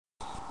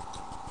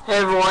Hey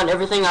everyone,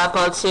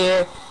 EverythingiPods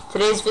here.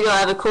 Today's video I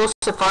have a cool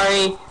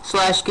Safari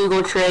 /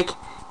 Google trick.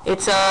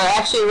 It's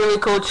actually a really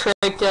cool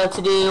trick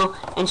to do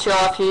and show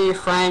off to your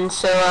friends.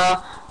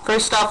 So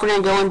first off, we're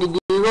going to go into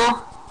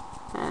Google.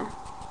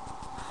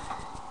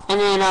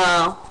 And then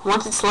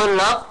once it's loaded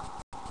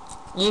up,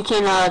 you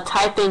can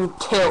type in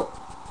tilt.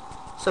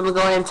 So I'm going to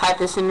go ahead and type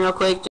this in real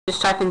quick.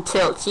 Just type in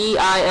tilt,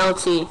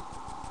 T-I-L-T.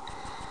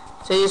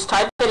 So you just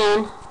type it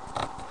in.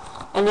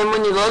 And then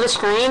when you load the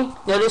screen,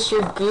 notice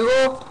the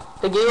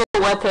Google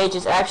web page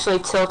is actually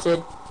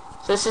tilted.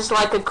 So this is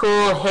like a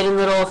cool hidden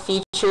little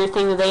feature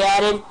thing that they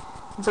added.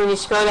 And so when you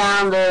scroll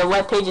down, the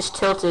web page is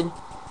tilted.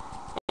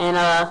 And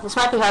this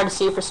might be hard to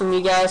see for some of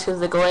you guys because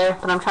of the glare,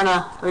 but I'm trying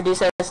to reduce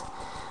that as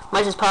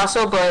much as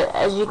possible. But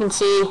as you can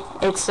see,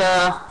 it's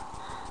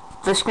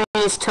the screen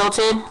is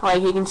tilted.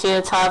 Like you can see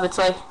at the top, it's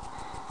like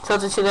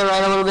tilted to the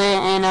right a little bit.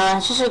 And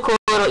it's just a cool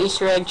little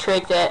Easter egg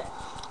trick that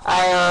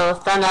I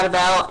found out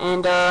about.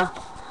 And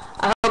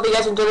I hope you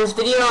guys enjoy this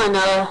video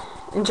and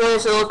enjoy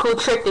this little cool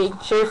trick that you can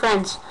show your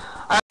friends.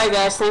 Alright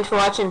guys, thanks for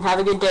watching. Have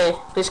a good day.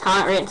 Please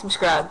comment, rate, and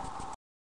subscribe.